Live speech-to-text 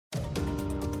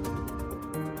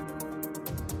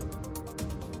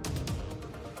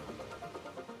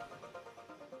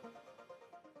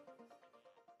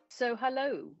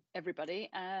Hello, everybody.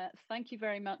 Thank you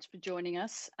very much for joining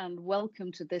us and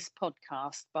welcome to this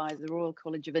podcast by the Royal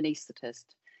College of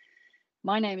Anaesthetists.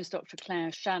 My name is Dr.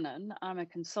 Claire Shannon. I'm a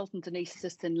consultant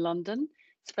anaesthetist in London,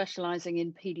 specialising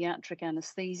in paediatric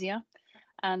anaesthesia.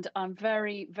 And I'm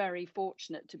very, very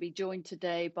fortunate to be joined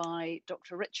today by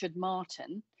Dr. Richard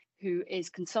Martin, who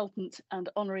is consultant and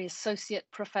honorary associate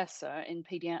professor in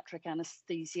paediatric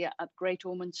anaesthesia at Great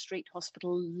Ormond Street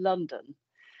Hospital, London.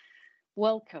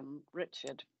 Welcome,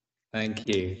 Richard. Thank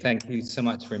you. Thank you so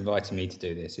much for inviting me to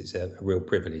do this. It's a real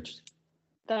privilege.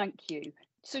 Thank you.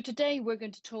 So today we're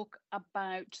going to talk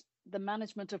about the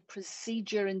management of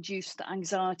procedure-induced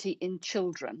anxiety in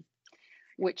children,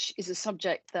 which is a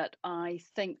subject that I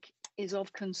think is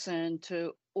of concern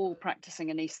to all practicing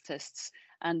anaesthetists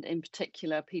and in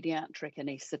particular paediatric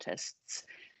anaesthetists.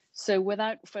 So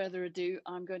without further ado,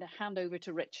 I'm going to hand over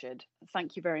to Richard.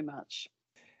 Thank you very much.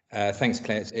 Thanks,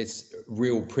 Claire. It's a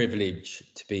real privilege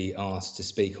to be asked to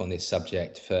speak on this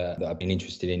subject that I've been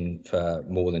interested in for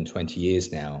more than 20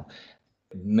 years now.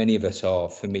 Many of us are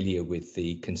familiar with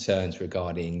the concerns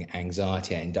regarding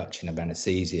anxiety at induction of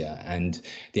anaesthesia and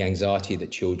the anxiety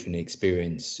that children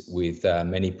experience with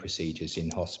many procedures in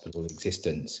hospital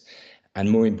existence. And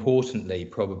more importantly,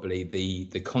 probably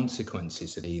the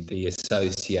consequences of the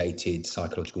associated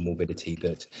psychological morbidity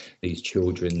that these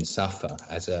children suffer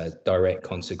as a direct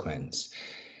consequence.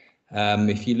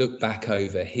 If you look back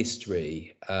over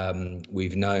history,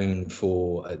 we've known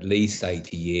for at least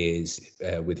 80 years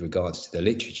with regards to the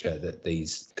literature that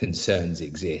these concerns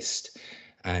exist.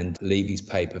 And Levy's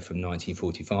paper from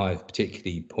 1945,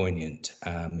 particularly poignant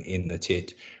in that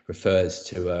it refers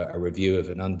to a review of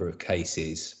a number of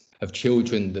cases of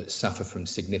children that suffer from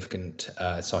significant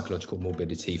psychological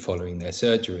morbidity following their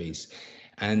surgeries.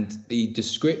 And the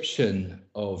description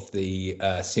of the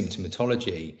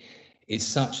symptomatology is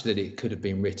such that it could have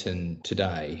been written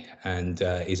today and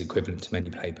is equivalent to many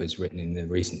papers written in the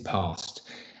recent past.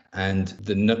 And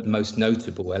the most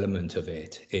notable element of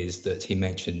it is that he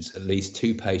mentions at least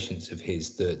 2 patients of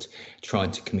his that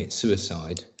tried to commit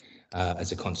suicide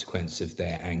as a consequence of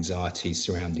their anxiety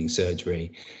surrounding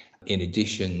surgery. In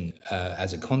addition,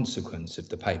 as a consequence of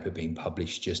the paper being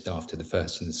published just after the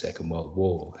First and the Second World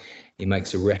War, he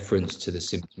makes a reference to the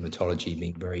symptomatology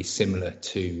being very similar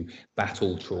to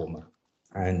battle trauma,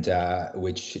 and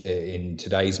which in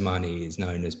today's money is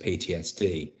known as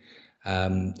PTSD.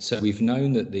 So we've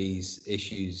known that these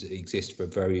issues exist for a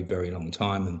very, very long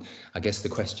time, and I guess the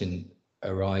question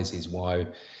arises why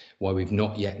we've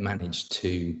not yet managed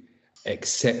to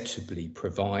acceptably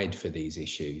provide for these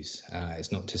issues.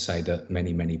 It's not to say that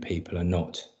many people are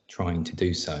not trying to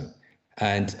do so.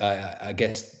 And I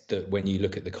guess that when you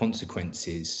look at the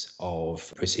consequences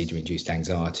of procedure-induced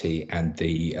anxiety and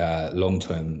the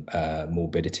long-term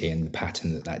morbidity and the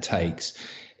pattern that takes,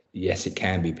 yes, it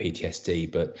can be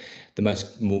PTSD, but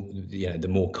the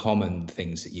more common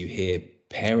things that you hear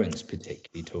parents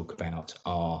particularly talk about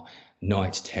are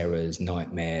night terrors,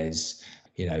 nightmares,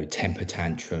 temper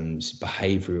tantrums,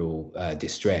 behavioural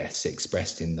distress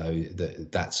expressed in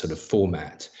that sort of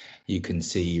format. You can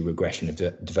see regression of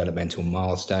developmental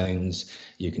milestones.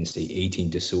 You can see eating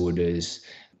disorders.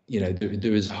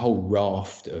 There is a whole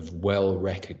raft of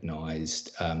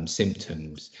well-recognised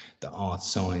symptoms that are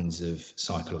signs of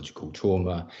psychological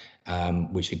trauma,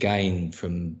 which again,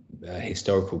 from a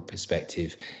historical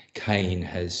perspective, Kane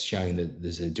has shown that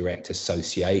there's a direct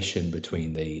association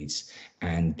between these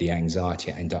and the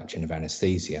anxiety at induction of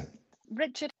anaesthesia.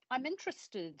 Richard, I'm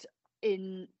interested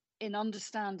in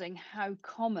understanding how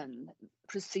common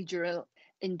procedural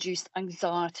induced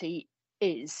anxiety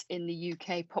is in the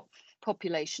UK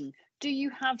population. Do you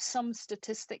have some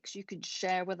statistics you could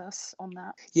share with us on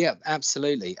that? Yeah,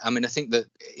 absolutely. I mean, I think that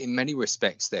in many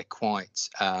respects, they're quite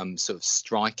sort of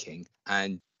striking.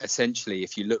 And essentially,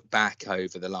 if you look back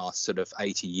over the last sort of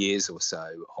 80 years or so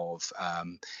of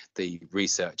the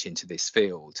research into this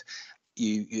field,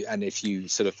 and if you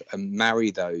sort of marry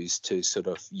those to sort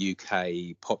of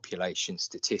UK population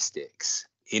statistics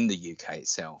in the UK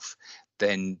itself,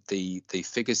 then the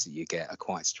figures that you get are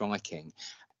quite striking.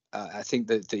 I think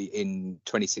that in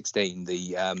 2016,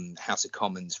 the House of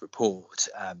Commons report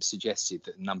suggested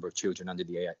that the number of children under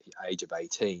the age of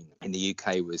 18 in the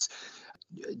UK was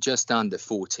just under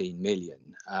 14 million.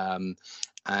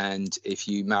 And if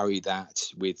you marry that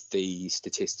with the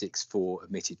statistics for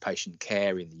admitted patient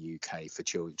care in the UK for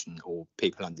children or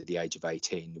people under the age of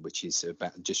 18, which is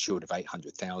about just short of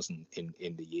 800,000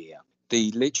 in the year, The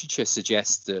literature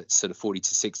suggests that sort of 40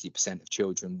 to 60% of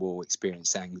children will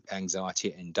experience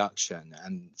anxiety at induction.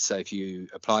 And so if you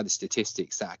apply the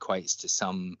statistics, that equates to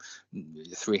some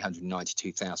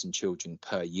 392,000 children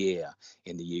per year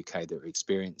in the UK that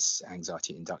experience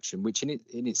anxiety at induction, which in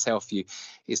itself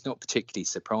is not particularly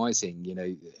surprising. You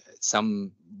know,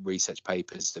 some research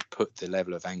papers that put the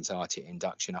level of anxiety at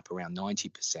induction up around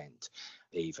 90%.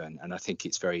 Even, and I think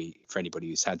it's very, for anybody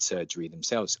who's had surgery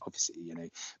themselves, obviously, you know,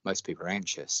 most people are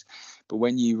anxious, but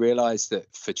when you realize that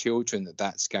for children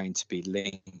that's going to be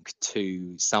linked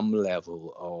to some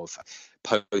level of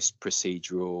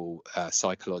post-procedural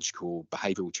psychological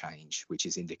behavioral change, which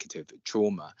is indicative of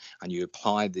trauma, and you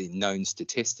apply the known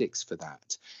statistics for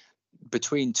that,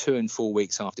 between 2 and 4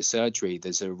 weeks after surgery,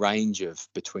 there's a range of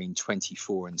between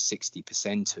 24 and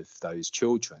 60% of those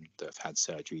children that have had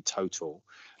surgery total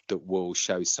that will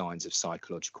show signs of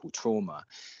psychological trauma.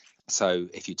 So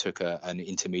if you took an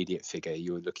intermediate figure,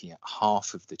 you're looking at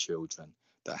half of the children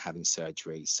that are having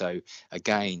surgery. So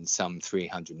again, some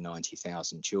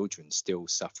 390,000 children still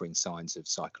suffering signs of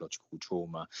psychological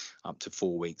trauma up to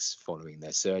 4 weeks following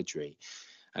their surgery.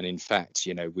 And in fact,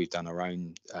 you know, we've done our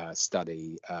own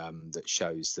study that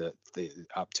shows that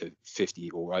up to 50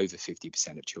 or over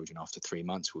 50% of children after 3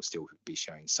 months will still be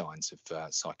showing signs of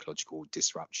psychological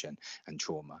disruption and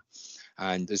trauma.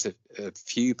 And there's a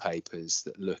few papers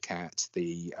that look at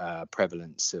the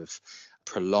prevalence of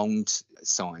prolonged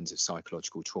signs of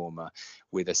psychological trauma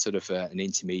with a sort of an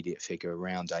intermediate figure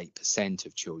around 8%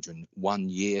 of children 1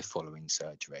 year following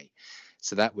surgery.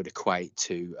 So that would equate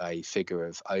to a figure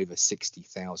of over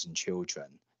 60,000 children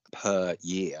per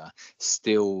year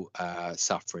still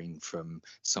suffering from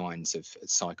signs of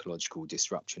psychological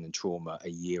disruption and trauma a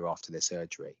year after their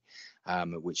surgery,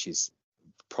 which is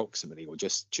approximately or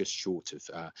just short of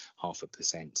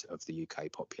 0.5% of the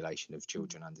UK population of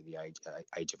children under the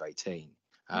age of 18.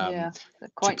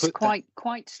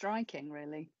 Quite striking,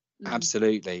 really.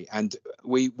 Absolutely. And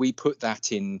we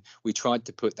tried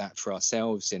to put that for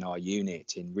ourselves in our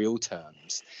unit in real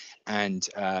terms. And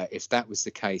if that was the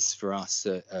case for us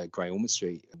at Great Ormond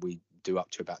Street, we do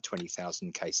up to about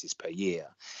 20,000 cases per year.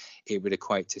 It would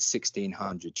equate to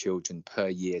 1,600 children per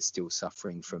year still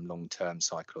suffering from long-term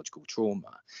psychological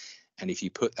trauma. And if you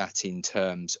put that in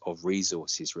terms of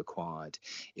resources required,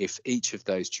 if each of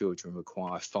those children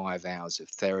require 5 hours of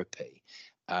therapy,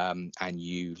 and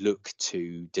you look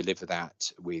to deliver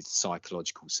that with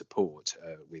psychological support,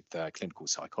 with clinical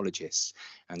psychologists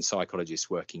and psychologists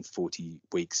working 40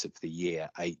 weeks of the year,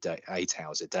 8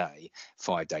 hours a day,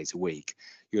 5 days a week,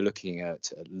 you're looking at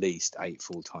least 8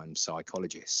 full-time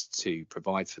psychologists to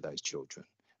provide for those children.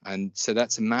 And so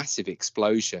that's a massive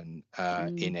explosion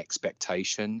in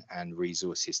expectation and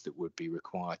resources that would be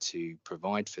required to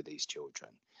provide for these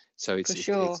children. So it's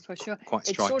quite striking.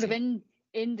 It sort of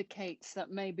indicates that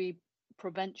maybe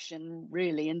prevention,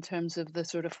 really, in terms of the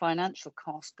sort of financial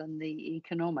cost and the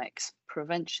economics,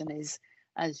 prevention is,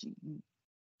 as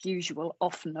usual,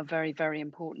 often a very, very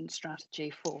important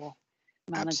strategy for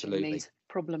managing these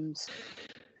problems.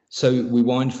 So we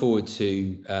wind forward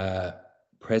to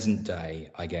present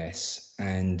day, I guess,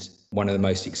 and one of the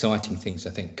most exciting things I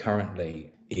think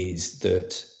currently is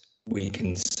that we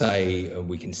can see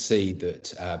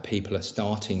that people are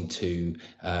starting to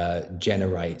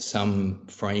generate some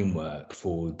framework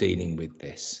for dealing with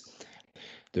this.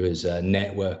 There is a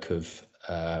network of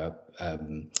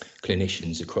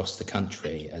clinicians across the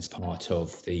country as part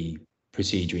of the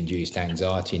procedure-induced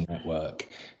anxiety network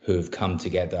who have come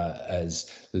together as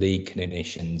lead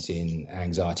clinicians in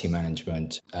anxiety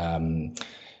management,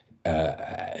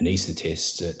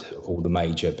 anaesthetists at all the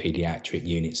major paediatric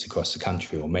units across the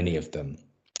country, or many of them.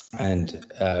 And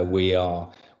we are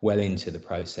well into the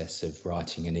process of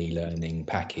writing an e-learning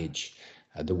package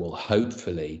that will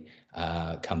hopefully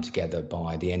come together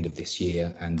by the end of this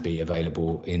year and be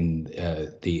available in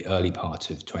the early part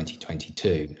of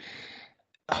 2022.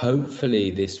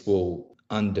 Hopefully this will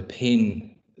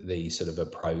underpin the sort of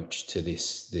approach to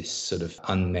this sort of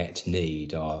unmet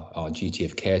need, our duty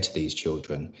of care to these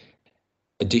children.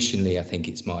 Additionally, I think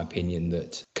it's my opinion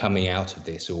that coming out of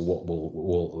this, or what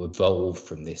will evolve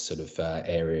from this sort of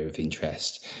area of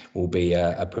interest, will be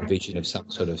a provision of some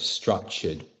sort of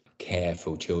structured care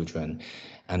for children.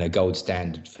 And a gold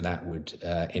standard for that would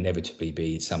inevitably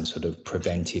be some sort of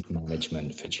preventive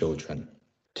management for children.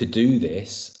 To do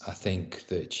this, I think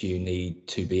that you need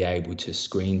to be able to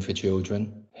screen for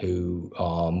children who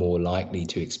are more likely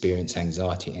to experience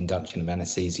anxiety at induction of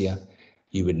anaesthesia.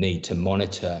 You would need to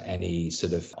monitor any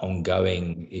sort of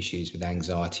ongoing issues with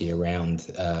anxiety around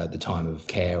the time of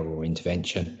care or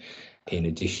intervention. in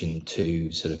addition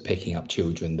to sort of picking up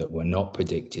children that were not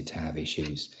predicted to have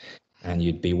issues. And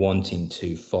you'd be wanting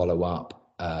to follow up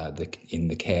in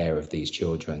the care of these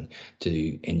children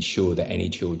to ensure that any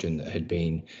children that had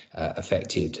been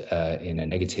affected in a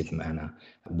negative manner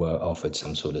were offered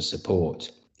some sort of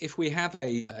support. If we have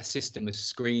a system of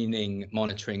screening,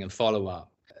 monitoring and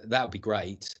follow-up, that would be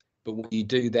great. But what you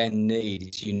do then need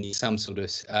is you need some sort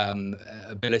of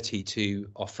ability to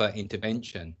offer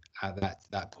intervention at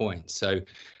that point. So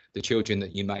the children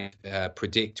that you may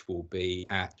predict will be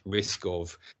at risk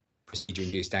of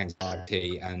procedure-induced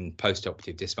anxiety and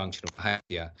post-operative dysfunctional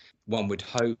behaviour, one would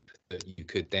hope that you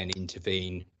could then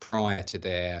intervene prior to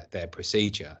their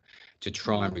procedure to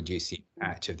try and reduce the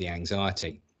impact of the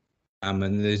anxiety.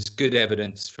 And there's good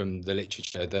evidence from the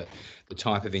literature that the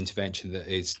type of intervention that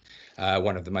is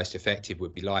one of the most effective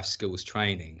would be life skills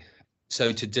training.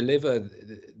 So to deliver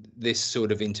this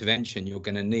sort of intervention, you're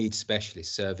going to need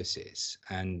specialist services,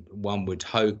 and one would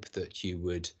hope that you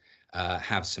would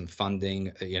have some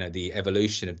funding. The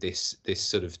evolution of this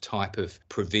sort of type of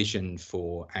provision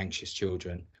for anxious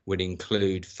children would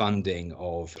include funding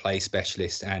of play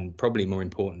specialists and, probably more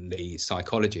importantly,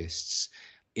 psychologists.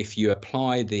 If you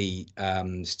apply the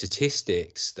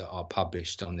statistics that are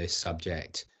published on this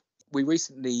subject, we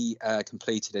recently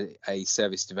completed a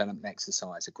service development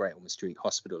exercise at Great Ormond Street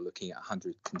Hospital looking at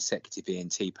 100 consecutive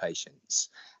ENT patients,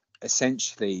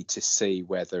 essentially to see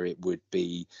whether it would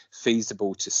be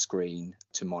feasible to screen,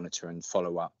 to monitor and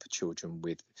follow up children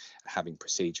with having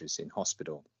procedures in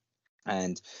hospital.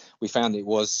 And we found it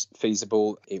was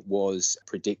feasible, it was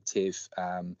predictive,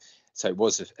 so it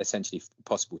was essentially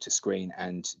possible to screen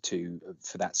and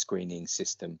for that screening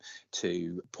system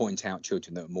to point out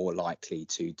children that are more likely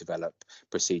to develop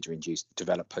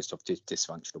post-operative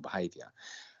dysfunctional behaviour.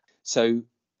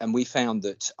 And we found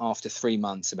that after 3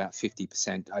 months, over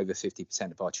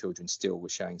 50% of our children still were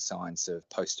showing signs of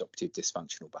post-operative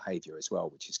dysfunctional behaviour as well,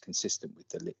 which is consistent with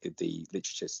the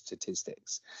literature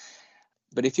statistics.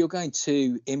 But if you're going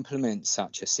to implement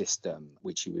such a system,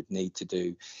 which you would need to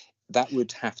do, that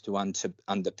would have to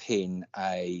underpin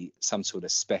some sort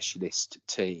of specialist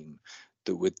team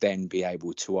that would then be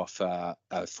able to offer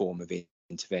a form of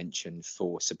intervention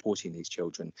for supporting these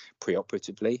children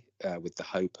preoperatively, with the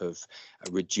hope of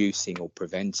reducing or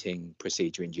preventing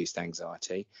procedure-induced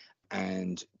anxiety,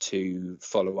 and to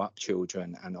follow up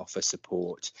children and offer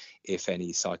support if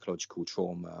any psychological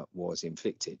trauma was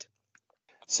inflicted.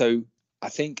 So I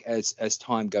think as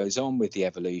time goes on with the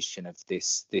evolution of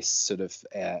this sort of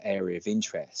area of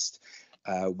interest,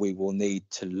 we will need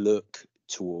to look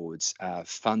towards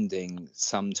funding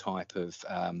some type of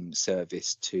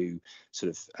service to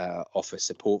sort of offer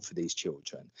support for these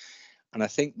children. And I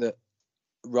think that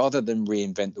rather than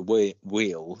reinvent the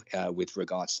wheel with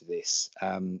regards to this,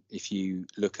 if you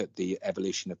look at the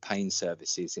evolution of pain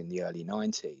services in the early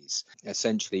 90s,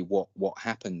 essentially what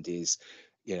happened is,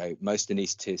 most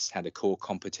anaesthetists had a core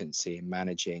competency in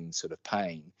managing sort of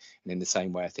pain. And in the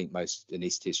same way, I think most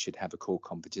anaesthetists should have a core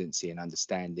competency in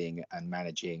understanding and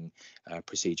managing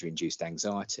procedure-induced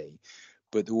anxiety.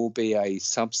 But there will be a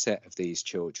subset of these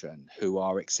children who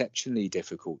are exceptionally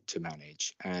difficult to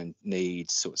manage and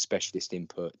need sort of specialist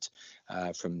input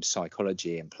from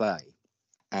psychology and play.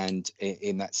 And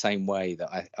in that same way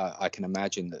that I can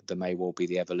imagine that there may well be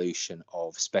the evolution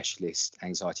of specialist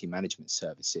anxiety management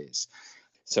services.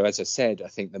 So as I said, I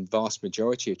think the vast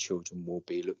majority of children will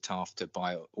be looked after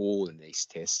by all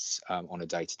anaesthetists on a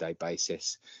day-to-day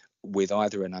basis, with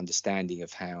either an understanding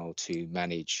of how to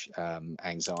manage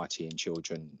anxiety in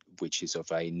children, which is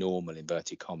of a normal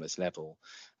inverted commas level,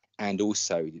 and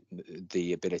also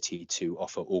the ability to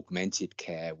offer augmented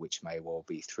care, which may well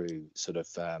be through sort of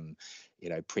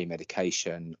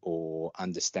pre-medication or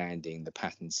understanding the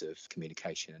patterns of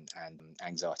communication and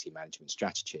anxiety management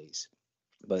strategies.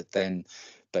 But then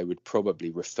they would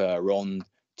probably refer on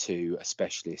to a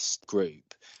specialist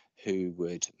group who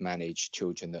would manage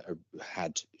children that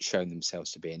had shown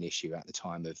themselves to be an issue at the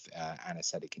time of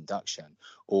anaesthetic induction,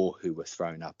 or who were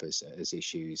thrown up as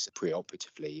issues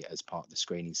preoperatively as part of the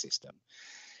screening system.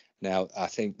 Now, I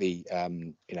think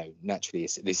naturally,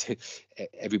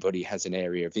 everybody has an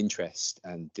area of interest,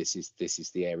 and this is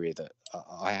the area that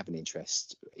I have an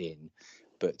interest in.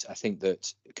 But I think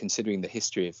that considering the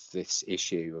history of this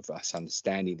issue, of us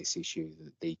understanding this issue,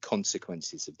 the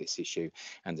consequences of this issue,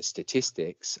 and the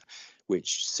statistics,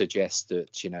 which suggest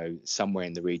that, somewhere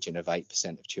in the region of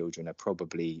 8% of children are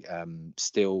probably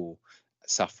still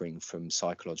suffering from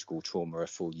psychological trauma a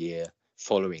full year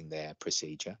following their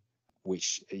procedure.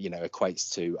 which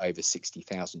equates to over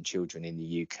 60,000 children in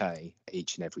the UK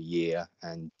each and every year,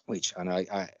 and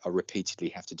I repeatedly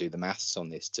have to do the maths on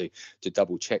this to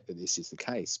double check that this is the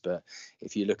case. But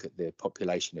if you look at the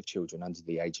population of children under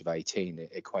the age of 18,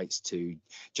 it equates to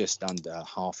just under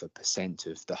 0.5%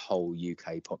 of the whole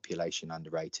UK population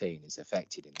under 18 is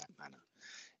affected in that manner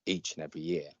each and every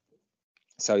year.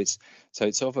 So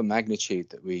it's of a magnitude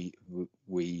that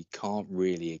we can't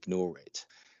really ignore it.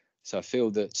 So I feel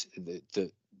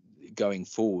that going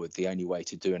forward, the only way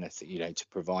to do anything, to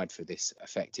provide for this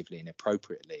effectively and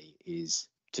appropriately is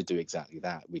to do exactly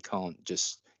that. We can't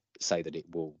just say that it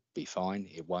will be fine.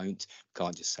 It won't. We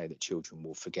can't just say that children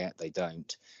will forget. They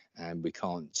don't. And we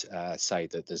can't say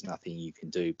that there's nothing you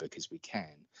can do, because we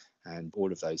can. And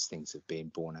all of those things have been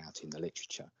borne out in the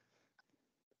literature.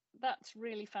 That's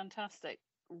really fantastic,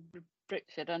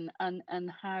 Richard,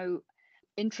 and how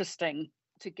interesting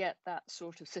to get that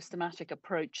sort of systematic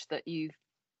approach that you've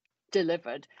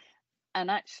delivered, and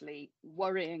actually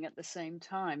worrying at the same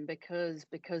time, because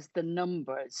the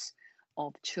numbers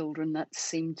of children that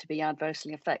seem to be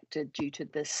adversely affected due to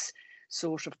this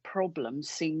sort of problem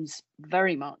seems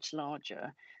very much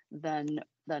larger than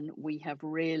we have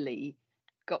really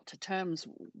got to terms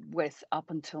with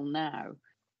up until now.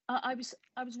 I was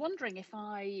wondering if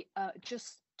I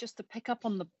just to pick up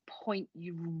on the point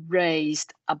you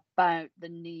raised about the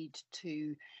need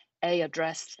to A,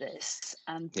 address this,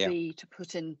 and B, to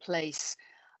put in place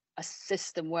a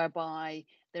system whereby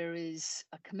there is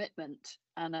a commitment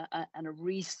and a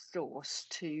resource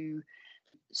to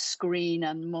screen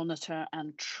and monitor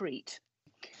and treat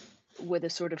with a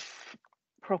sort of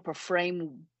proper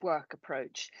framework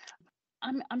approach.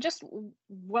 I'm just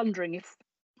wondering if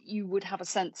you would have a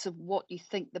sense of what you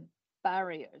think the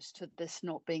barriers to this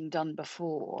not being done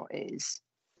before is.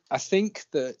 I think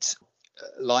that,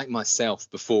 like myself,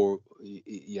 before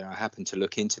I happened to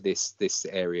look into this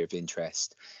area of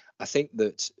interest, I think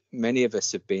that many of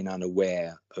us have been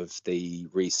unaware of the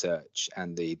research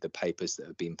and the papers that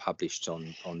have been published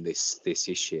on this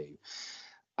issue.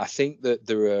 I think that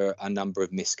there are a number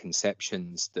of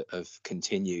misconceptions that have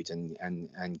continued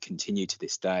and continue to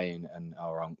this day and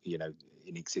are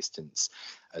in existence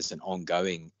as an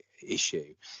ongoing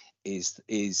issue. Is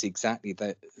exactly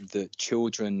that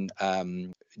children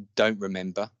don't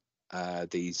remember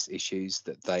these issues,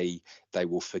 that they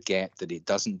will forget, that it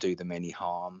doesn't do them any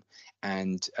harm.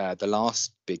 And the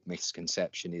last big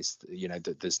misconception is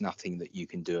that there's nothing that you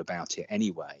can do about it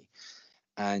anyway.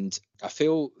 And I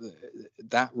feel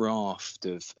that raft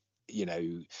of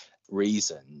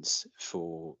reasons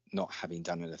for not having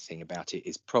done anything about it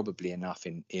is probably enough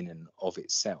in and of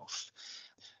itself.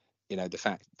 The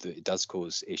fact that it does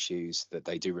cause issues, that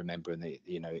they do remember, and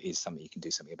is something you can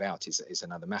do something about is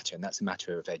another matter. And that's a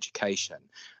matter of education.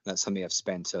 That's something I've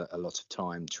spent a lot of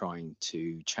time trying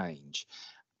to change.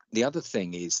 The other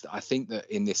thing is that I think that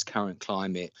in this current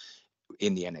climate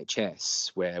in the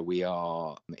NHS, where we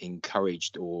are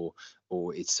encouraged or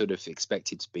it's sort of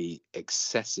expected to be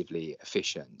excessively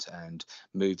efficient and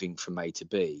moving from A to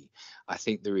B, I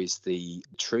think there is the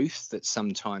truth that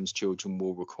sometimes children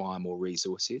will require more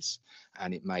resources,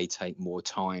 and it may take more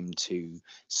time to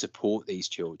support these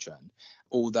children,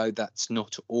 although that's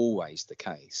not always the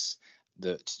case.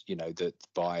 That that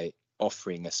by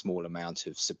offering a small amount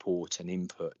of support and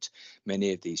input,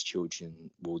 many of these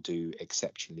children will do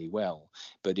exceptionally well.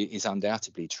 But it is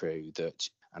undoubtedly true that,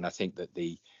 and I think that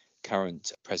the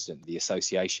current president of the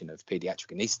Association of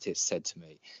Paediatric Anaesthetists said to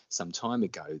me some time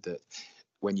ago that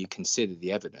when you consider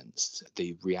the evidence,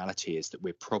 the reality is that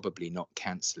we're probably not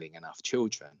cancelling enough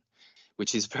children,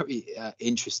 which is very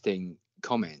interesting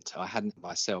comment. I hadn't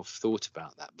myself thought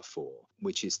about that before,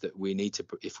 which is that we need to,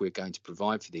 if we're going to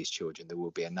provide for these children, there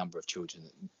will be a number of children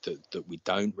that we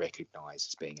don't recognise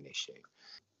as being an issue.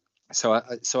 So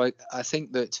I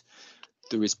think that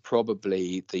there is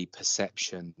probably the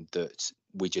perception that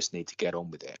we just need to get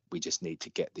on with it. We just need to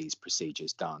get these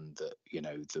procedures done, that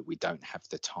that we don't have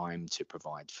the time to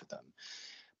provide for them.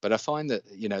 But I find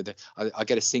that I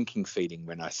get a sinking feeling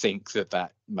when I think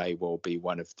that may well be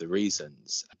one of the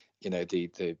reasons.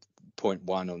 The point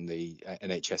one on the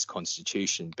NHS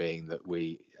constitution being that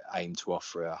we aim to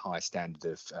offer a high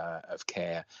standard of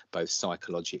care, both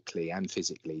psychologically and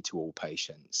physically, to all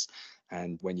patients.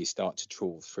 And when you start to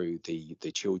trawl through the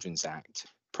Children's Act,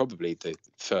 probably the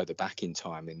further back in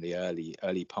time, in the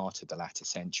early part of the latter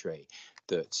century,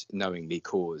 that knowingly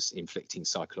cause inflicting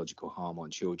psychological harm on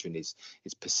children is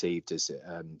perceived as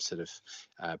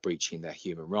breaching their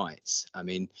human rights. I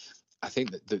mean, I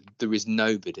think that there is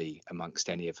nobody amongst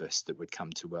any of us that would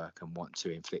come to work and want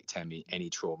to inflict any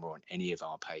trauma on any of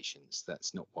our patients.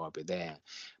 That's not why we're there.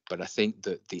 But I think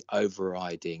that the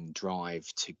overriding drive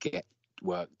to get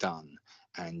work done,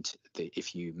 and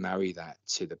if you marry that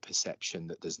to the perception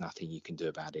that there's nothing you can do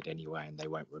about it anyway and they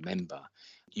won't remember,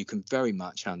 you can very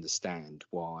much understand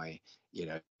why, you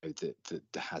know, that there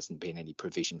hasn't been any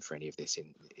provision for any of this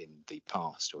in the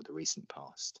past or the recent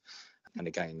past. And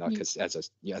again, like as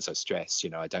I stressed, you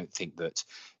know, I don't think that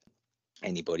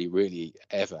anybody really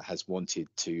ever has wanted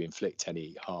to inflict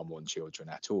any harm on children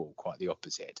at all. Quite the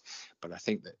opposite. But I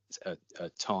think that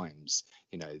at times,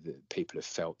 you know, that people have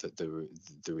felt that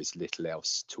there is little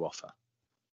else to offer.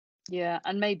 Yeah,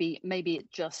 and maybe it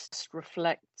just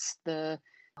reflects the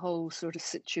whole sort of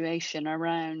situation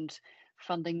around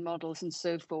funding models and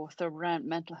so forth around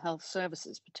mental health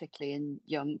services, particularly in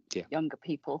younger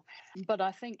people. But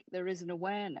I think there is an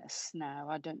awareness now.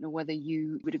 I don't know whether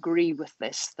you would agree with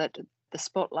this, that the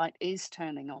spotlight is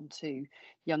turning onto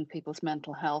young people's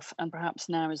mental health, and perhaps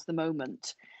now is the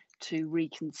moment to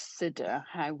reconsider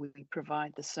how we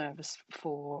provide the service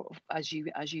for, as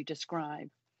you describe.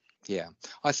 Yeah,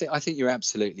 I think you're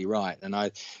absolutely right, and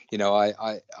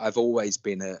I've always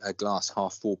been a glass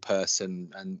half full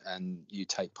person, and you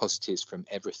take positives from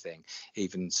everything,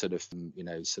 even sort of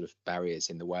barriers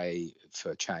in the way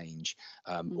for change,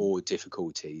 or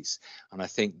difficulties. And I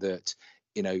think that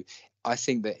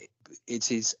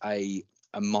it is a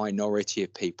minority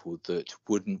of people that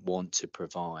wouldn't want to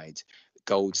provide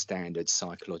gold standard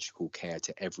psychological care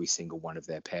to every single one of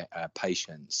their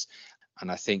patients.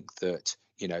 And I think that,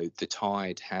 you know, the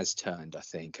tide has turned, I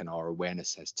think, and our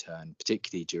awareness has turned,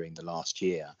 particularly during the last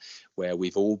year, where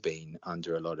we've all been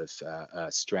under a lot of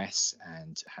stress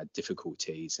and had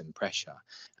difficulties and pressure,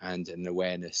 and an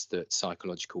awareness that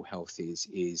psychological health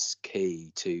is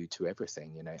key to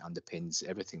everything. You know, it underpins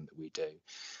everything that we do.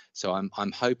 So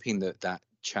I'm hoping that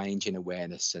change in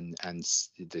awareness and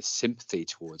the sympathy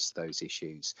towards those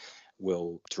issues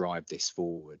will drive this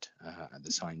forward at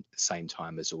the same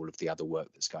time as all of the other work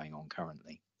that's going on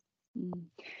currently.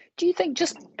 Do you think,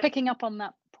 just picking up on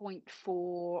that point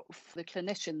for the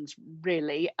clinicians,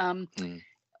 really,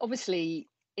 obviously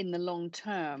in the long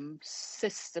term,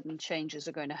 system changes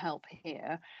are going to help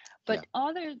here, but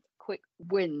are there quick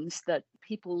wins that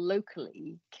people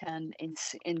locally can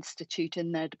institute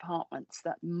in their departments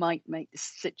that might make the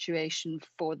situation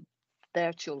for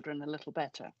their children a little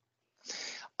better?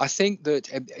 I think that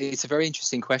it's a very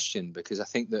interesting question, because I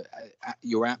think that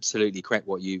you're absolutely correct.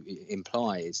 What you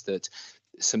imply is that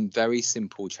some very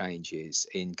simple changes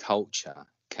in culture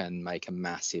can make a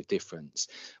massive difference.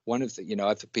 One of the, you know,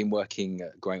 I've been working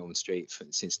at Great Ormond Street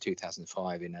since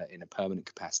 2005 in a permanent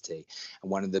capacity,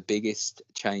 and one of the biggest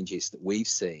changes that we've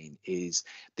seen is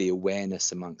the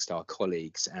awareness amongst our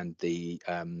colleagues and the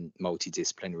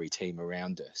multidisciplinary team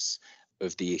around us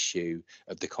of the issue,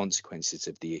 of the consequences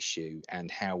of the issue,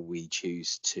 and how we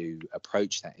choose to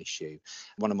approach that issue.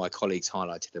 One of my colleagues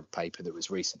highlighted a paper that was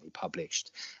recently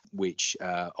published, which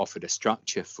offered a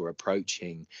structure for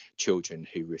approaching children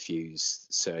who refuse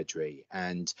surgery.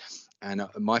 And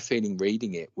my feeling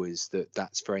reading it was that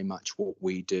that's very much what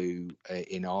we do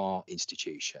in our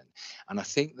institution. And I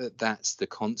think that that's the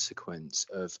consequence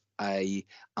of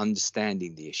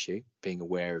understanding the issue, being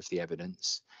aware of the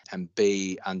evidence, and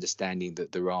B, understanding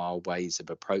that there are ways of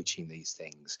approaching these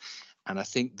things. And I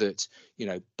think that, you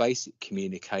know, basic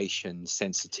communication,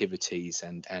 sensitivities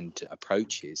and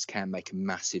approaches can make a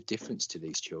massive difference to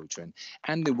these children,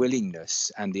 and the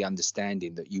willingness and the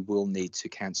understanding that you will need to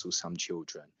cancel some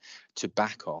children, to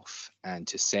back off and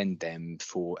to send them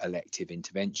for elective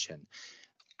intervention.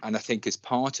 And I think as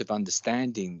part of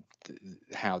understanding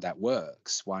how that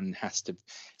works, one has to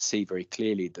see very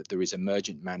clearly that there is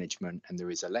emergent management and there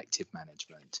is elective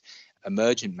management.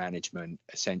 Emergent management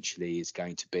essentially is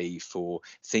going to be for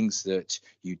things that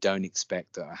you don't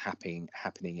expect that are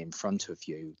happening in front of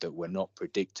you, that were not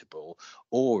predictable,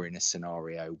 or in a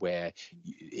scenario where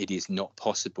it is not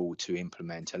possible to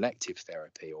implement elective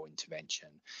therapy or intervention.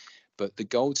 But the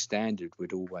gold standard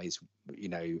would always, you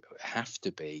know, have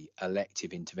to be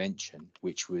elective intervention,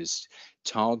 which was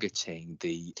targeting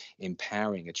the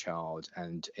empowering a child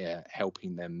and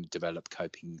helping them develop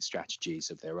coping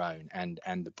strategies of their own and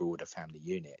the broader family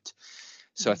unit.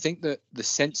 So I think that the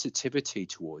sensitivity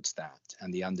towards that,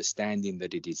 and the understanding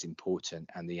that it is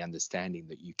important, and the understanding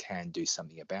that you can do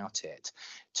something about it,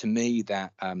 to me,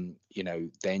 that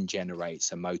then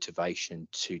generates a motivation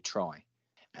to try.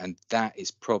 And that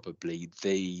is probably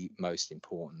the most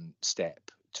important step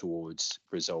towards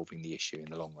resolving the issue in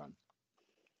the long run.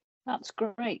 That's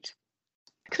great.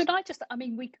 Could I just, I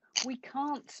mean, we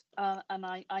can't, and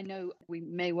I know we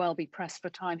may well be pressed for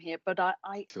time here, but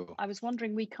Sure. I was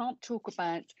wondering, we can't talk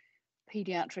about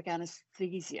pediatric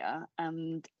anesthesia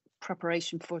and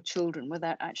preparation for children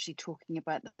without actually talking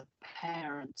about the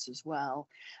parents as well.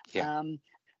 Yeah.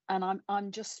 And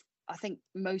I think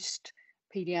most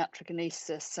pediatric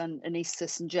anaesthetists and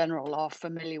anaesthetists in general are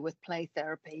familiar with play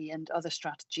therapy and other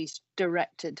strategies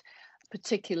directed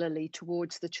particularly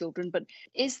towards the children. But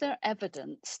is there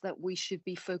evidence that we should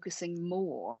be focusing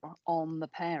more on the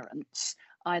parents,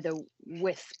 either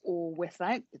with or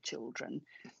without the children,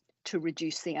 to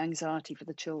reduce the anxiety for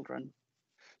the children?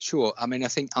 Sure. I mean, I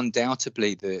think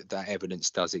undoubtedly that evidence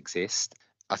does exist.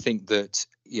 I think that,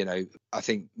 I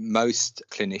think most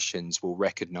clinicians will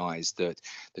recognise that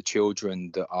the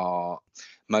children that are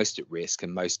most at risk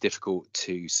and most difficult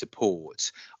to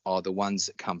support are the ones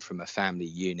that come from a family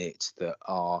unit that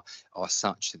are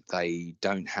such that they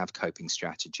don't have coping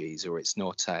strategies, or it's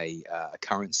not a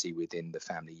currency within the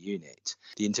family unit.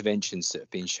 The interventions that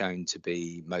have been shown to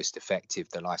be most effective,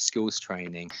 the life skills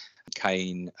training,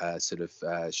 Kane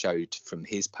showed from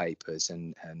his papers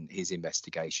and his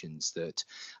investigations that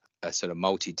a sort of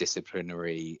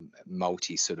multidisciplinary,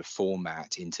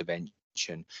 format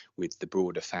intervention with the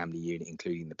broader family unit,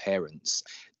 including the parents,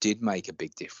 did make a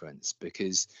big difference.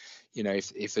 Because,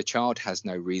 if a child has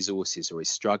no resources or is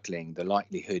struggling, the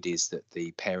likelihood is that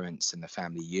the parents and the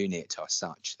family unit are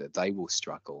such that they will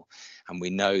struggle. And we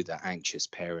know that anxious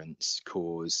parents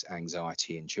cause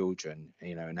anxiety in children.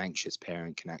 An anxious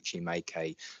parent can actually make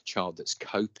a child that's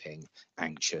coping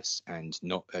anxious and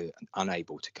not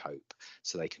unable to cope.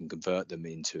 So they can convert them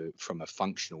from a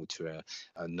functional to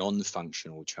a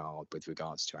non-functional child with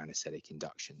regards to anaesthetic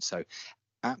induction. So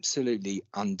absolutely,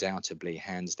 undoubtedly,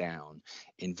 hands down,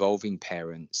 involving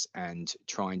parents and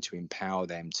trying to empower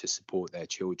them to support their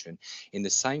children in the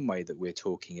same way that we're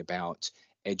talking about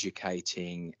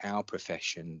educating our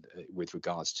profession with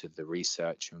regards to the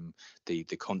research and the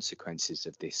consequences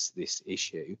of this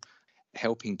issue.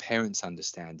 Helping parents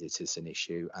understand it as an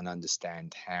issue and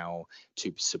understand how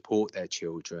to support their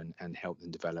children and help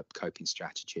them develop coping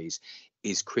strategies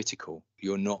is critical.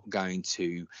 You're not going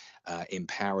to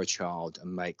empower a child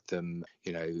and make them,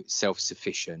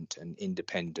 self-sufficient and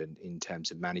independent in terms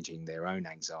of managing their own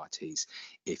anxieties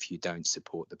if you don't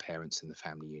support the parents and the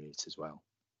family unit as well.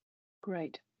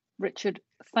 Great. Richard,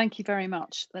 thank you very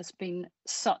much. There's been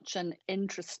such an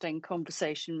interesting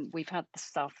conversation we've had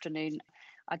this afternoon.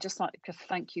 I'd just like to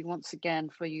thank you once again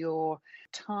for your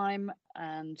time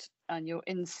and your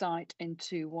insight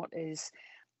into what is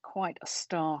quite a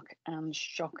stark and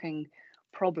shocking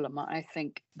problem, I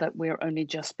think, that we're only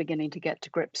just beginning to get to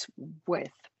grips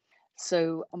with.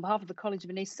 So on behalf of the College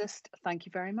of Anaesthetists, thank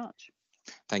you very much.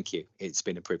 Thank you. It's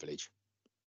been a privilege.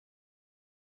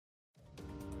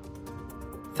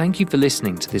 Thank you for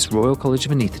listening to this Royal College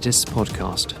of Anaesthetists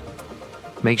podcast.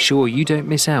 Make sure you don't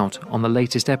miss out on the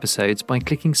latest episodes by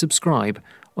clicking subscribe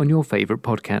on your favourite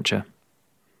podcatcher.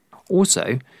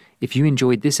 Also, if you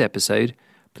enjoyed this episode,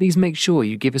 please make sure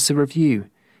you give us a review.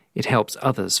 It helps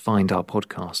others find our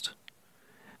podcast.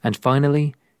 And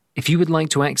finally, if you would like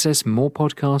to access more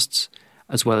podcasts,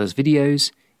 as well as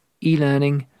videos,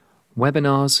 e-learning,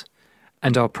 webinars,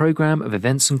 and our programme of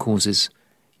events and courses,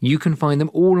 you can find them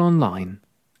all online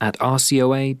at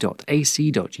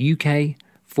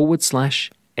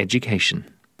rcoa.ac.uk/education.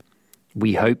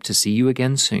 We hope to see you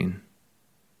again soon.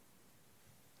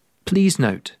 Please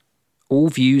note, all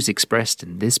views expressed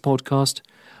in this podcast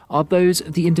are those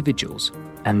of the individuals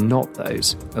and not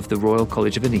those of the Royal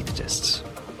College of Anaesthetists.